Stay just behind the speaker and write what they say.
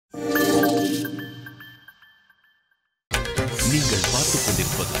நீங்கள் பார்த்துக்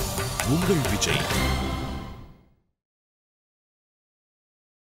கொண்டிருப்பது உங்கள் விஜய்.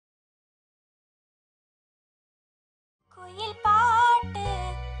 குயில் பாட்டு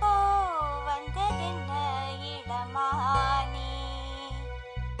ஓ வந்ததென்ன இடமானி,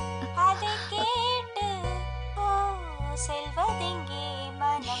 அதை கேட்டு ஓ செல்வதெங்கே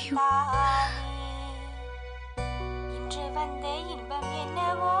மனந்தானி. இன்று வந்த இன்பம்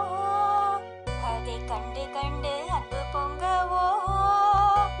என்னவோ, அதை கண்டு கண்டு அன்பு பொங்கவோ.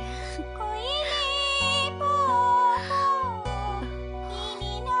 குயிலே போ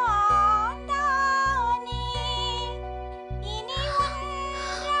இனி நான் தானே, இனி உன்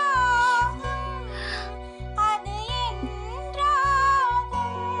ராகம் அது என்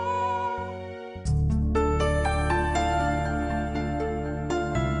ராகம்.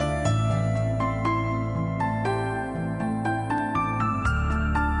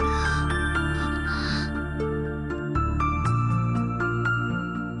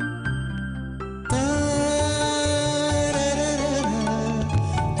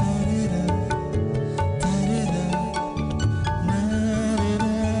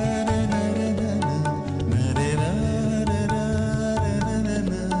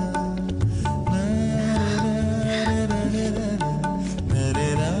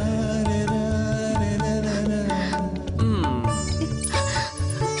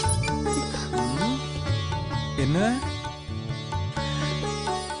 என்ன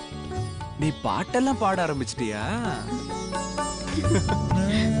நீ பாட்டெல்லாம் பாட ஆரம்பிச்சிட்டியா?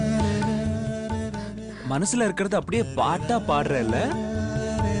 மனசுல இருக்கிறது அப்படியே பாட்டா பாடுறல்ல?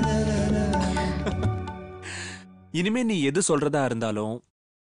 இனிமே நீ எது சொல்றதா இருந்தாலும்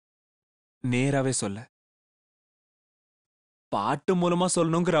நேராவே சொல்ல. பாட்டு மூலமா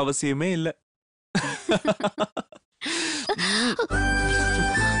சொல்லணுங்கிற அவசியமே இல்ல.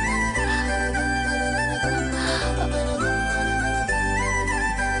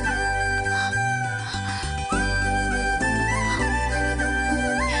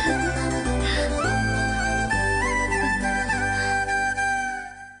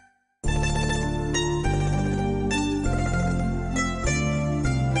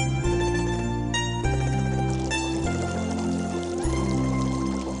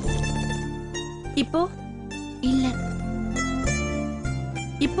 இப்போ இல்ல,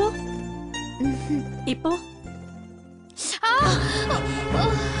 இப்போ இப்போ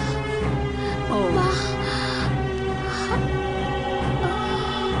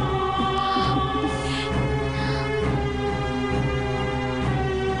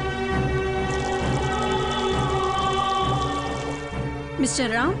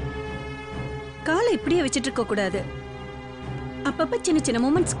மிஸ்டர் ராம், காலை இப்படியே வச்சிட்டு இருக்க கூடாது. அப்பப்ப சின்ன சின்ன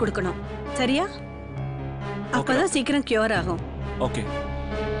மூமெண்ட்ஸ் கொடுக்கணும், சரியா? அப்பதான் சீக்கிரம் கியூர் ஆகும். ஓகே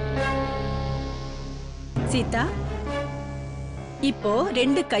சீதா, இப்போ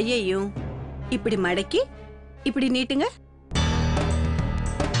ரெண்டு கையையும் இப்படி மடக்கி இப்படி நீட்டுங்க.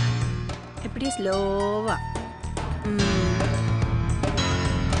 இப்படி ஸ்லோவா.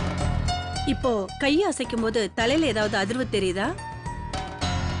 இப்போ கையை அசைக்கும் போது தலையில ஏதாவது அதிர்வு தெரியுதா?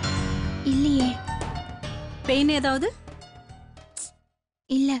 இல்லையே. பெயின் ஏதாவது?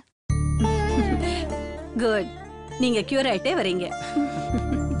 இல்ல. குட், நீங்க கியூர் ஆயிட்டே வரீங்க.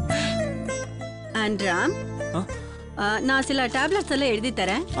 அண்ட் ராம், நான் சில டேப்லெட்ஸ் எல்லாம் எழுதி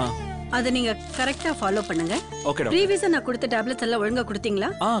தரேன், அதை நீங்க கரெக்டா ஃபாலோ பண்ணுங்க. Okay doctor. ப்ரீவியஸா நான் கொடுத்த டேப்லெட்ஸ் எல்லாம் ஒழுங்கா கொடுத்தீங்களா?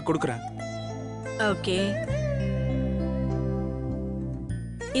 கொடுக்குறேன். ஓகே,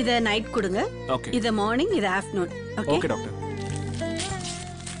 இத நைட் கொடுங்க. ஓகே. இத மார்னிங், இத ஆஃப்டர்நூன். Okay doctor.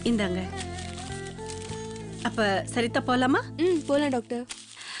 இந்தாங்க. அப்ப சரிதா போலாமா? போலாம் doctor.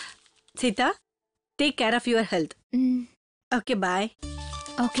 Sita, take care of your health. Okay, bye.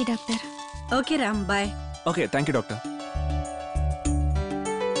 Okay doctor. Okay Ram, bye. Okay, thank you doctor.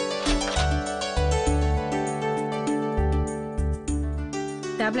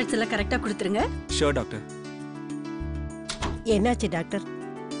 Tablets எல்லாம் கரெக்டா கொடுத்துருங்க. Sure doctor. என்னாச்சு டாக்டர்?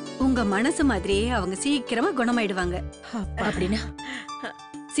 உங்க மனசு மாதிரியே அவங்க சீக்கிரமா குணமாயிடுவாங்க. அப்படின்னா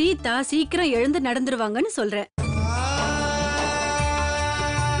சீதா சீக்கிரம் எழுந்து நடந்துருவாங்கன்னு சொல்றேன்.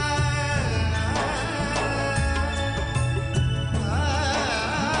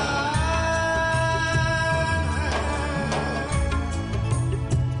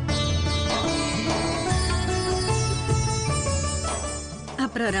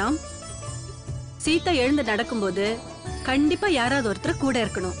 அப்புறம் ராம், சீதா எழுந்து நடக்கும்போது கண்டிப்பா யாராவது ஒருத்தர் கூட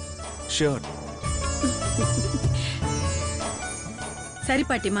இருக்கணும். ஷூர். சரி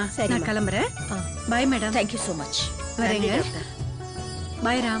பாட்டிமா, நான் கிளம்புறேன். Bye madam. Thank you so much. வரேங்க.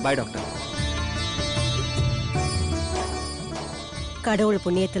 பாய் ராம். பாய் டாக்டர். கடவுள்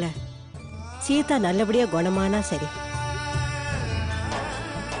புண்ணியத்துல சீதா நல்லபடியா குணமானா சரி.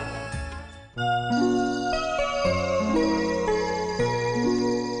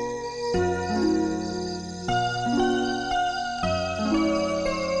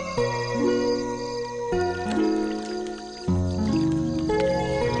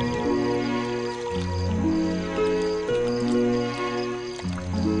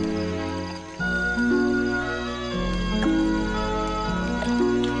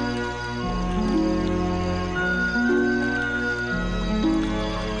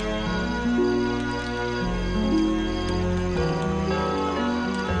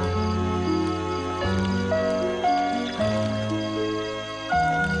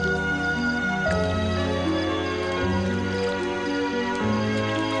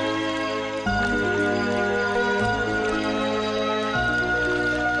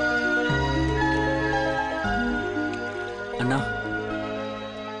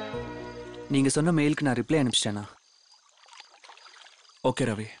 நீங்க சொன்ன மெயிலுக்கு நான் ரிப்ளை அனுப்பிச்சிட்டேனா? ஓகே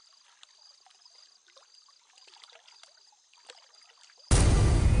ரவி.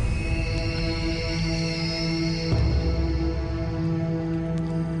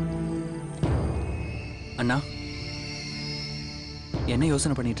 அண்ணா, என்ன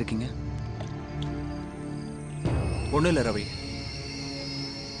யோசனை பண்ணிட்டு இருக்கீங்க? ஒன்றும் இல்லை ரவி.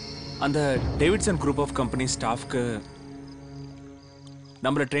 அந்த டேவிட்சன் குரூப் ஆஃப் கம்பெனி ஸ்டாஃப்க்கு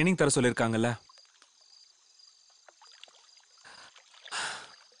நம்மள ட்ரைனிங் தர சொல்லியிருக்காங்கல்ல,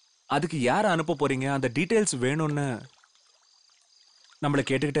 அதுக்கு யாரை அனுப்ப போறீங்க, அந்த டீட்டெயில்ஸ் வேணும்னு நம்மளை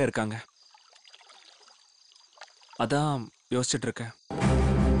கேட்டுக்கிட்டே இருக்காங்க. அதான் யோசிச்சுட்டு இருக்கேன்.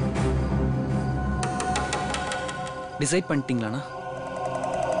 டிசைட் பண்ணிட்டீங்களாண்ணா?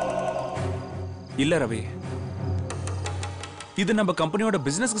 இல்ல ரவி, இது நம்ம கம்பெனியோட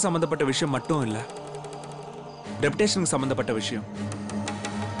பிசினஸ்க்கு சம்பந்தப்பட்ட விஷயம் மட்டும் இல்ல, ரெப்யூட்டேஷனுக்கு சம்பந்தப்பட்ட விஷயம்.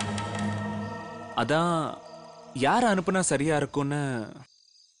 அதான் யாரை அனுப்புனா சரியா இருக்கும்னு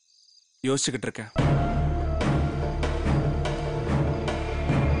யோசிச்சுக்கிட்டு இருக்கேன்.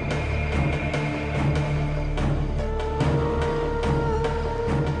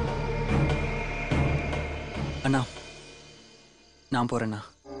 அண்ணா, நான் போறேண்ணா.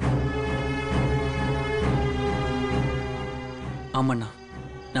 ஆமாண்ணா,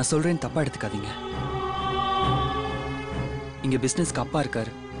 நான் சொல்றேன், தப்பா எடுத்துக்காதீங்க. இங்க பிசினஸ்க்கு அப்பா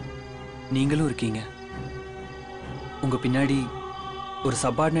இருக்காரு, நீங்களும் இருக்கீங்க. உங்க பின்னாடி ஒரு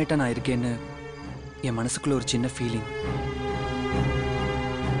சப்பார்டினேட்டா நான் இருக்கேன்னு என் மனசுக்குள்ள ஒரு சின்ன ஃபீலிங்.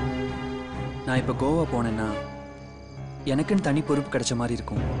 நான் இப்ப கோவா போனேன்னா எனக்குன்னு தனி பொறுப்பு கிடைச்ச மாதிரி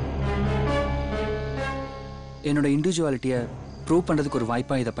இருக்கும். என்னோட இண்டிவிஜுவாலிட்டியை ப்ரூவ் பண்றதுக்கு ஒரு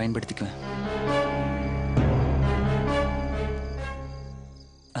வாய்ப்பா இதை பயன்படுத்திக்குவேன்.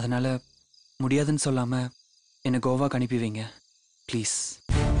 அதனால முடியாதுன்னு சொல்லாம என்னை கோவாக்கு அனுப்பி வைங்க ப்ளீஸ்.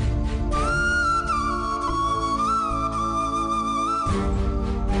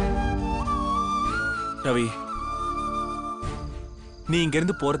 ரவி, நீ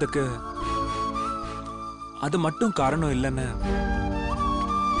இங்கிருந்து போறதுக்கு அது மட்டும் காரணம் இல்லைன்னு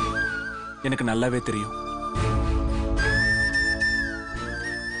எனக்கு நல்லாவே தெரியும்.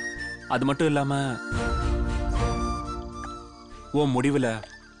 அது மட்டும் இல்லாம உன் முடிவுல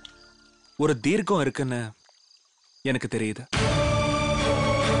ஒரு தீர்க்கம் இருக்குன்னு எனக்கு தெரியுது.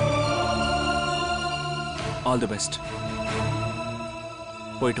 All the best.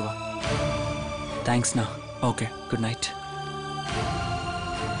 போயிட்டு வா. தேங்க்ஸ்ண்ணா. Okay, good night.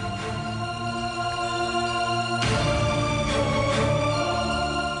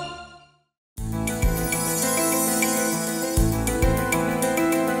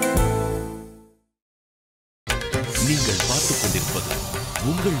 நீங்கள் பார்த்துக் கொண்டிருப்பது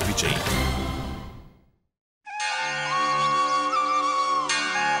உங்கள் விஜய்.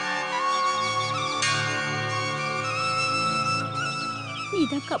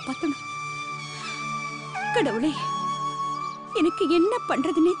 நீதான் காப்பாத்தணும். கடவுளே, எனக்கு என்ன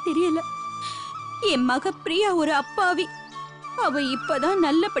பண்றதுன்னே தெரியல. என் மக பிரியா ஒரு அப்பாவி. அவ இப்பதான்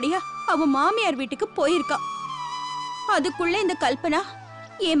நல்லபடியா அவ மாமியார் வீட்டுக்கு போயிருக்கா. அதுக்குள்ள இந்த கல்பனா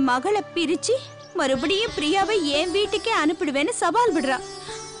என் மகளை பிரிச்சு மறுபடியும் பிரியாவை என் வீட்டுக்கே அனுப்பிடுவேன்னு சவால் விடுறா.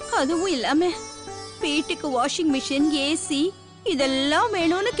 அதுவும் இல்லாம வீட்டுக்கு வாஷிங் மிஷின், ஏசி இதெல்லாம்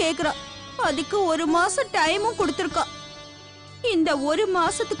வேணும்னு கேக்குறா. அதுக்கு 1 மாசம் டைமும் கொடுத்துருக்கா. இந்த 1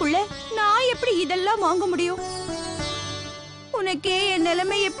 மாசத்துக்குள்ள நான் எப்படி இதெல்லாம் வாங்க முடியும்? உனக்கே என்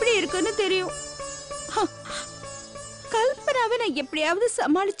நிலைமை எப்படி இருக்குன்னு தெரியும். கல்பனாவை நான் எப்படியாவது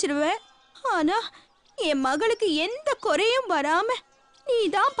சமாளிச்சிருவேன். ஆனா என் மகளுக்கு எந்த குறையும் வராம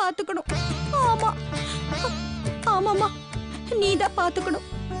நீதான் பாத்துக்கணும். ஆமா, ஆமாமா, நீதான் பாத்துக்கணும்.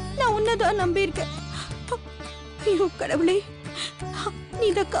 நான் உன்னதான் நம்பி இருக்கேன். ஐயோ கடவுளே,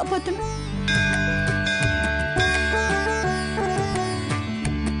 நீதான் காப்பாத்தணும்.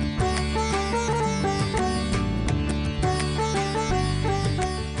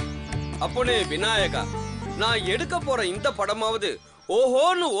 அப்பனே விநாயகா, நான் எடுக்க போற இந்த படமாவது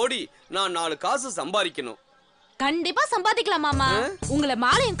ஓஹோன்னு ஓடி நான் 4 காசு சம்பாதிக்கணும். கண்டிப்பா சம்பாதிக்கலாம் மாமா. உங்களை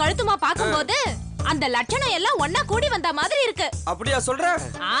மாலையும் கழுத்துமா பாக்கும்போது அந்த லட்சணம் எல்லாம் ஒன்னா கூடி வந்த மாதிரி இருக்கு. அப்படியா சொல்ற?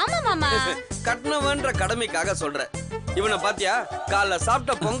 ஆமா மாமா. கட்டணவன்ற கடமைக்காக சொல்ற. இவனை பாத்தியா, காலைல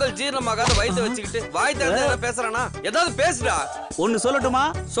சாப்பிட்ட பொங்கல் ஜீரணமாகாத வயிற்று வச்சுக்கிட்டு வாய் திறந்து பேசுறானா? ஏதாவது பேசுடா. ஒன்னு சொல்லட்டுமா?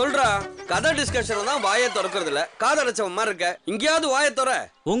 சொல்றா. கதை டிஸ்கஷன் தான் வாயை திறக்கிறது இல்ல. காதடைச்சவன் மாதிரி இருக்க, இங்கேயாவது வாயை திற.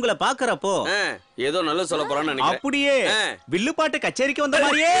 உங்களை பாக்குறப்போ ஏதோ நல்ல சொல்ல போறான்னு நினைக்கிறேன். அப்படியே வில்லுப்பாட்டு கச்சேரிக்கு வந்த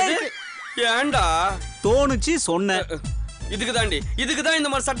மாதிரியே ஏண்டா தோணுச்சு சொன்னேன். இதுக்குதான் இந்த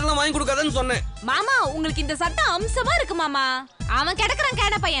மாதிரி சட்டெல்லாம் வாங்கி கொடுக்காதன்னு சொன்னேன். மாமா, உங்களுக்கு இந்த சட்டம் அம்சமா இருக்கு மாமா. அவன் கிடக்குறான்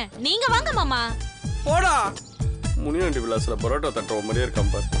கேன பையன், நீங்க வாங்க மாமா. போடா. முனியாண்டி விலாஸ்ல பரோட்டா தட்டுற மாதிரியே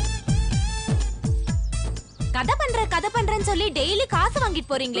இருக்கான் பாரு. கதை பண்றேன்னு சொல்லி டெய்லி காசு வாங்கிட்டு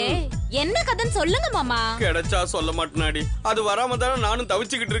போறீங்களே, என்ன கதைன்னு சொல்லுங்க மாமா. கிடைச்சா சொல்ல மாட்டேனாடி, அது வராம தானே நானும்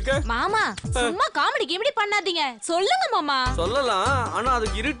தவிச்சுக்கிட்டு இருக்கேன். மாமா சும்மா காமெடி கிமெடி பண்ணாதீங்க, சொல்லுங்க மாமா. சொல்லலாம், ஆனா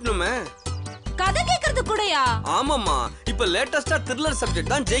அதுக்கு இருட்டணுமே. கதை கேக்குறது கூடயா? ஆமாமா, இப்ப லேட்டஸ்டா த்ரில்லர்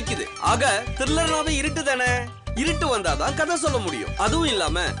சப்ஜெக்ட் தான் ஜெயிக்குது. ஆக த்ரில்லர்னாவே இருட்டு தானே, இருட்டு வந்தாதான் கதை சொல்ல முடியும். அதுவும்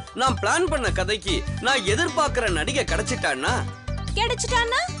இல்லாம நான் பிளான் பண்ண கதைக்கு நான் எதிர்பார்க்கிற நடிகை கிடைச்சிட்டான்னா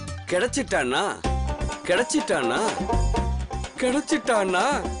கிடைச்சிட்டானா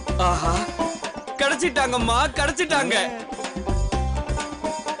ஆஹா, கிடைச்சிட்டாங்கம்மா, கிடைச்சிட்டாங்க.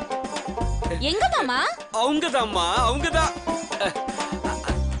 எங்க மாமா? அவங்கதாம்மா, அவங்கதான்.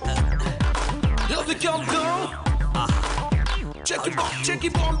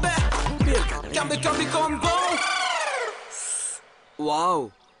 வாவ்,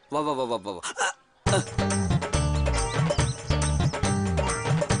 வா வா வா வா வா.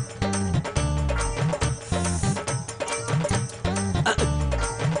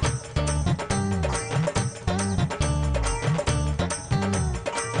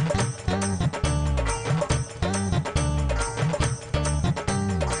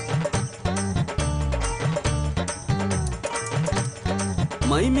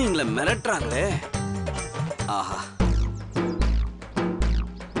 மைமிங்ல மிரட்டுறாங்களே. ஆஹா,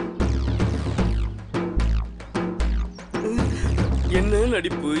 என்ன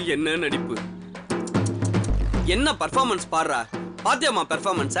நடிப்பு, என்ன நடிப்பு, என்ன பர்ஃபார்மன்ஸ் பாடுறா. பாத்தியாமா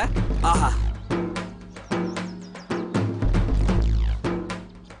பர்ஃபார்மன்ஸ? ஆஹா,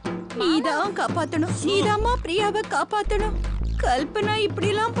 நீதான் காப்பாத்தணும், நீதாம்மா பிரியாவை காப்பாத்தணும். கல்பனா இப்படி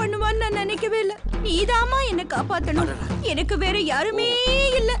எல்லாம் பண்ணுவான்னு நான் நினைக்கவே இல்ல. நீதாம்மா என்ன காப்பாத்தணும், எனக்கு வேற யாருமே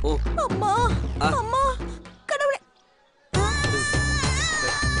இல்ல. அம்மா அம்மா, கடவுளே.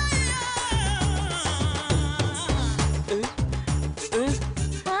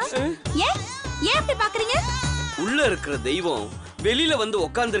 ஏன் அப்படி பாக்குறீங்க? உள்ள இருக்கிற தெய்வம் வெளியில வந்து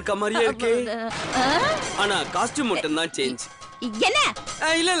உட்கார்ந்து இருக்க மாதிரியே இருக்கே. ஆனா காஸ்டியூம் மட்டும் தான் சேஞ்ச். என்ன?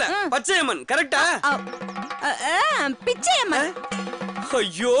 இல்ல இல்ல, பச்சையம்மன் கரெக்டா? பிச்சையம்மன்.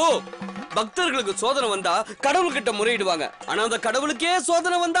 ஐயோ, பக்தர்களுக்கு சோதனை வந்தா கடவுள்கிட்ட முறையிடுவாங்க. ஆனா அந்த கடவுளுக்கே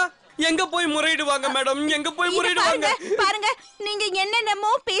சோதனை வந்தா எங்க போய் முறையிடுவாங்க மேடம்? எங்க போய் முறையிடுவாங்க? பாருங்க, நீங்க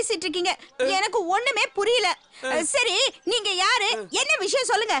என்னென்னமோ பேசிட்டு இருக்கீங்க, எனக்கு ஒண்ணுமே புரியல. சரி, நீங்க யாரு, என்ன விஷயம்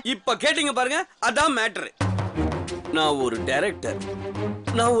சொல்லுங்க. இப்ப கேட்டீங்க பாருங்க, அதான் மேட்டர். நான் ஒரு டைரக்டர்,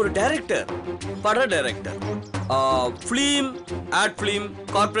 பட director, film, ad film,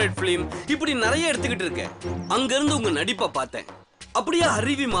 corporate film, இப்படி நிறைய எடுத்துக்கிட்டு இருக்கேன். அங்க இருந்து உங்க நடிப்பை பார்த்தேன், அப்படியே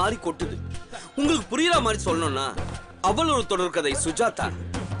அருவி மாறி கொட்டுது. உங்களுக்கு புரியுற மாதிரி சொல்லணும்னா, அவள் ஒரு தொடர்கதை சுஜாதா,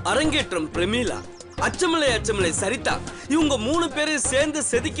 அரங்கேற்றம் பிரமீளா, அச்சமில்லை சரிதா, இவங்க 3 பேரையும் சேர்ந்து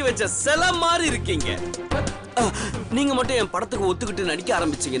செதுக்கி வச்ச சில மாதிரி இருக்கீங்க. நீங்க மட்டும் என் படத்துக்கு ஒத்துக்கிட்டு நடிக்க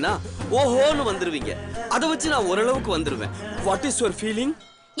ஆரம்பிச்சீங்கன்னா ஓஹோன்னு வந்துருவீங்க. அதை வச்சு நான் ஓரளவுக்கு வந்துருவேன். What is your feeling?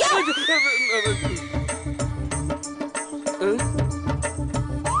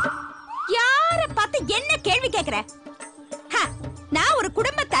 யார பார்த்து என்ன கேள்வி கேக்குற? நான் ஒரு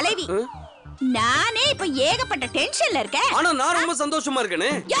குடும்ப தலைவி, நானே இப்ப ஏகப்பட்ட டென்ஷன்ல இருக்கேன். ஆனா நான் ரொம்ப சந்தோஷமா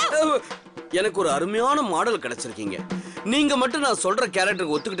இருக்கேனே. எனக்கு ஒரு அருமையான மாடல் கிடைச்சிருக்கீங்க. நீங்க மட்டும் நான் சொல்ற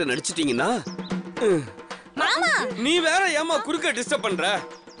கேரக்டருக்கு ஒத்துக்கிட்டு நடிச்சிட்டீங்கன்னா. மாமா, நீ வேற ஏமா குறுக்க டிஸ்டர்ப் பண்ற?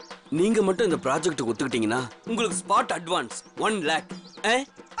 நீங்க மட்டும் இந்த ப்ராஜெக்ட்டுக்கு ஒத்துக்கிட்டீங்கன்னா உங்களுக்கு ஸ்பாட் அட்வான்ஸ் 1 lakh.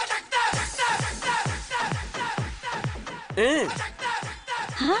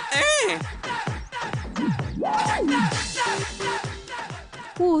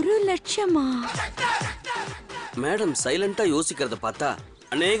 ஒரு லட்சமா? மேடம் சைலண்டா யோசிக்கிறத பார்த்தா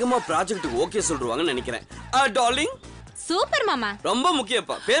அநேகமா ப்ராஜெக்ட்டுக்கு ஓகே சொல்றாங்கன்னு நினைக்கிறேன். டார்லிங், சூப்பர் மாமா. ரொம்ப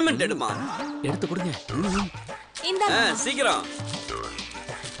முக்கியப்பா, பேமெண்ட் எடுமா. எடுத்து கொடுங்க. இந்த சீக்கிரம்.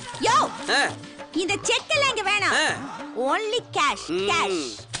 யோ, இந்த செக் எல்லாம் இங்க வேணாம், only cash.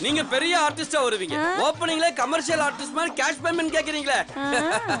 நீங்க பெரிய ஆர்டிஸ்டா வருவீங்க, ஓபனிங்ல கமர்ஷியல் ஆர்டிஸ்ட் மாதிரி கேஷ் பேமெண்ட் கேக்குறீங்களே.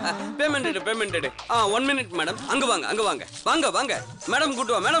 பேமெண்ட் எடு. 1 minute மேடம், அங்க வாங்க. மேடம்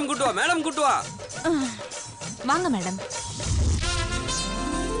கூட்டு வா. வாங்க மேடம்.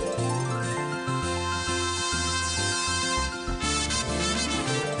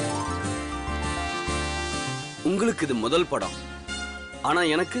 உங்களுக்கு இது முதல் படம், ஆனா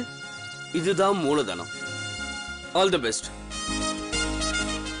எனக்கு இதுதான் மூலதனம். All the best.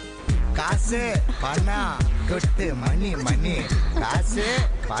 காசு பணம் கொட்டு மணி, காசு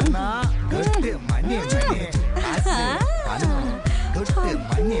பணம் கொட்டு மணி, காசு பணம் கொட்டு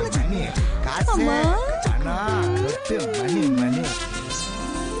மணி, காசு பணம் கொட்டு மணி.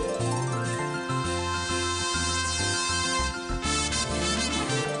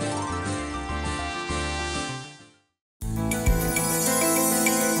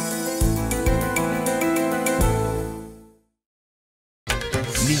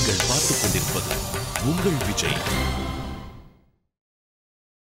 உங்கள் விஜய்.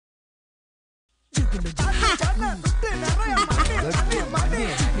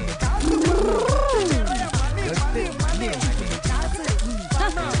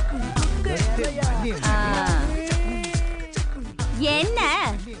 என்ன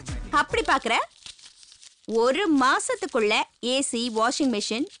அப்படி பாக்குற? ஒரு மாசத்துக்குள்ள ஏசி, வாஷிங்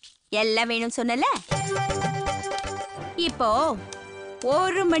மெஷின் எல்லாம் வேணும் சொன்னல. இப்போ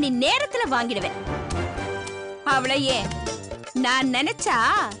 1 மணி நேரத்துல வாங்கிடுவேன். அவளையே நான் நினைச்சா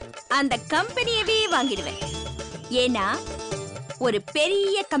அந்த கம்பெனியவே வாங்கிடுவேன். ஏன்னா ஒரு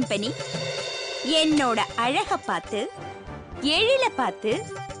பெரிய கம்பெனி என்னோட அழக பார்த்து, எழில பார்த்து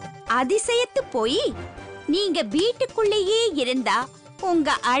அதிசயத்து போய், நீங்க வீட்டுக்குள்ளேயே இருந்தா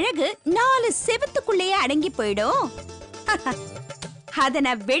உங்க அழகு 4 செவத்துக்குள்ளேயே அடங்கி போயிடும், அத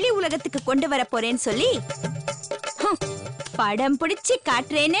நான் வெளி உலகத்துக்கு கொண்டு வர போறேன்னு சொல்லி படம் பிடிச்சு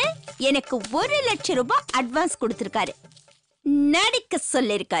காட்டுறேன்னு எனக்கு 1 லட்சம் ரூபாய் அட்வான்ஸ் கொடுத்திருக்காரு. நடிக்க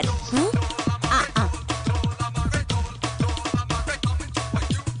சொல்லிருக்காரு.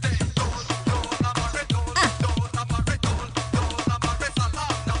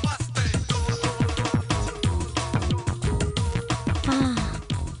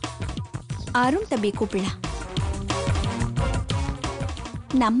 அருண் தம்பி கூப்பிடலாம்.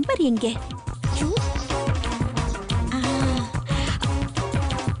 நம்பர் எங்க?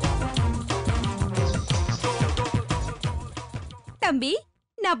 தம்பி,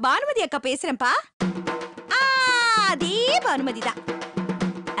 நான் பானுமதி அக்கா பேசுறேன்ப்பா. அதே பானுமதி தான்.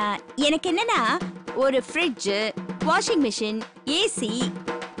 எனக்கு என்னன்னா ஒரு ஃப்ரிட்ஜ், வாஷிங் மிஷின், ஏசி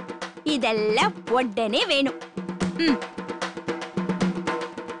இதெல்லாம் உடனே வேணும்.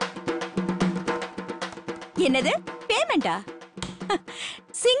 என்னது பேமெண்டா?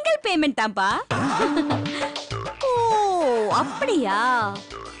 சிங்கிள் பேமெண்ட் தான்ப்பா. ஓ அப்படியா?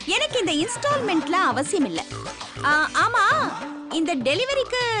 எனக்கு இந்த இன்ஸ்டால்மெண்ட்லாம் அவசியம் இல்ல. ஆமா, இந்த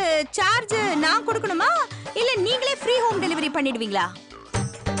டெலிவரிக்கு சார்ஜ் நான் கொடுக்கணுமா இல்ல நீங்களே ஃப்ரீ ஹோம் டெலிவரி பண்ணிடுவீங்களா?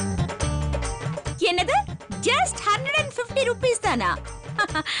 என்னது ஜஸ்ட் 150 ரூபீஸ் தானா?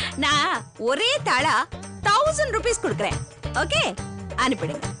 நான் ஒரே தாளா 1000 ரூபீஸ் கொடுக்கறேன். ஓகே,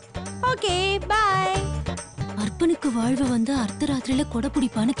 அனுப்பிடுங்க. Okay, by. அர்ப்பனுக்கு வாழ்வு வந்து அர்த்தராத்திரியில கொடை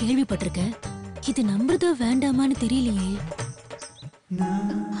பிடிப்பான்னு கேள்விப்பட்டிருக்கேன். இது நம்புறதா வேண்டாமான்னு தெரியலையே.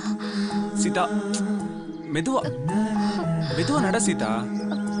 சீதா, மெதுவா மெதுவா நட சீதா.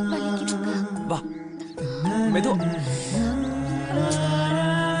 வா மெதுவா.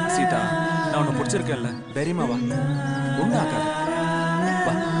 சீதா, நான் உன்னை பிடிச்சிருக்கேன்ல, தைரியமா வா, ஒண்ணு ஆகாது.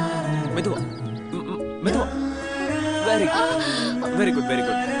 வா மெதுவா மெதுவா. Very good, very good, very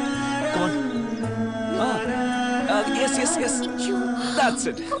good. Come on. Yes, yes, yes. That's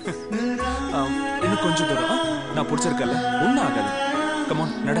it. இன்னும் கொஞ்சம் தூரம். நான் பிடிச்சிருக்கல, ஒன்னும் ஆகாது. Come on,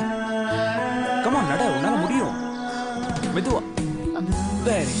 நட. Come on, நட, உன்னால முடியும். மெதுவா.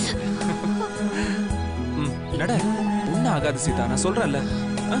 Very நட, ஒன்னும் ஆகாது சீதா, நான் சொல்றேன்ல.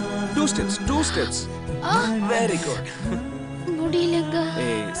 2 steps, 2 steps. Very good. முடியலங்க.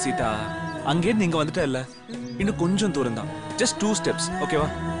 ஏய் சீதா, அங்கே நீங்க வந்துட்டல, இன்னும் கொஞ்சம் தூரம் தான். Just 2 steps, ஓகேவா?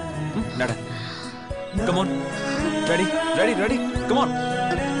 நட. Come on. Ready? Ready? Ready? Come on.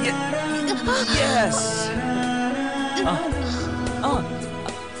 Yes.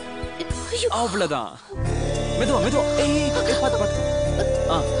 அவ்வளவுதான். மெதுவா மெதுவா. ஏய் பாத்து பாத்து.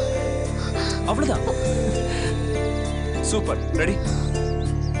 அவ்வளவுதான். சூப்பர். ரெடி?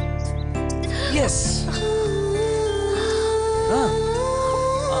 எஸ்.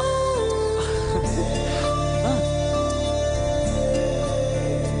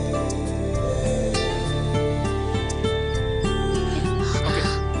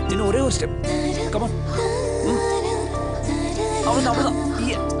 ஒரே ஒரு ஸ்டெப். Come on. அவ்வளவுதான், அவ்வளவுதான்.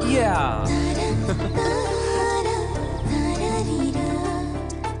 யா.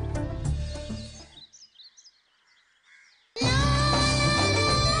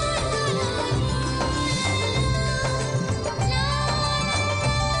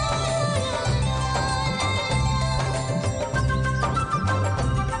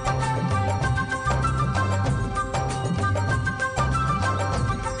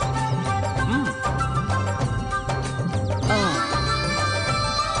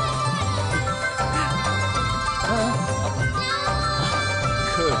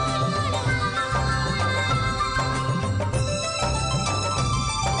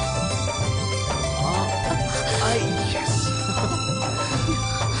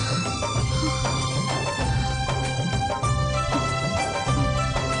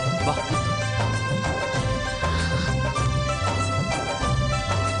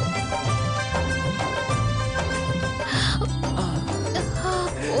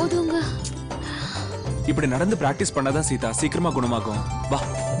 இப்படி நடந்து பிராக்டிஸ் பண்ணாதான் சீதா சீக்கிரமா குணமாகும். வா.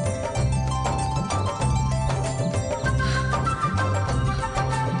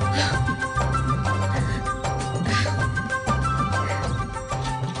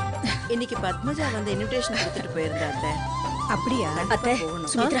 இன்னைக்கு பத்மஜா வந்து இன்விடேஷன் கொடுத்துட்டு போயிருந்தாங்க. அப்படியா? அத்தை,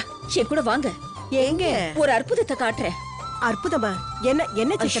 சுமித்ரா, என் கூட வாங்க. எங்க? ஒரு அற்புதத்தை காட்டுறேன். அற்புதமா? என்ன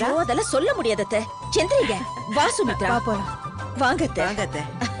என்ன சித்ரா? அதெல்லாம் சொல்ல முடியாது அத்தை. செந்திரிங்க. வா சுமித்ரா. வா போலாம். வாங்க அத்தை. வாங்க அத்தை.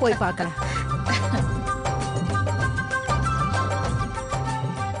 போய் பார்க்கலாம்.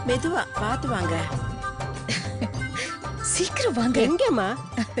 மெதுவா பார்த்து வாங்க. சீக்கிரம் வாங்க. எங்கம்மா?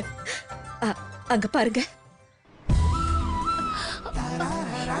 அங்க பாருங்க.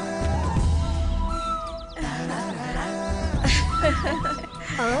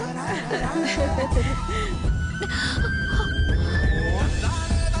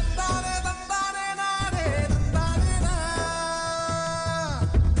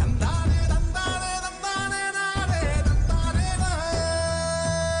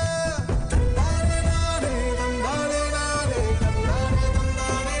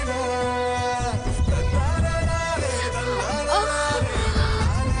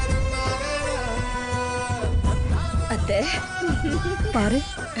 பாரு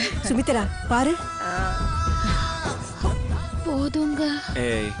சுமித்ரா, பாரு. போதுங்க.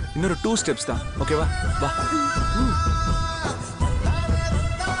 ஏய், இன்னொரு 2 ஸ்டெப்ஸ் தான். ஓகேவா? வா.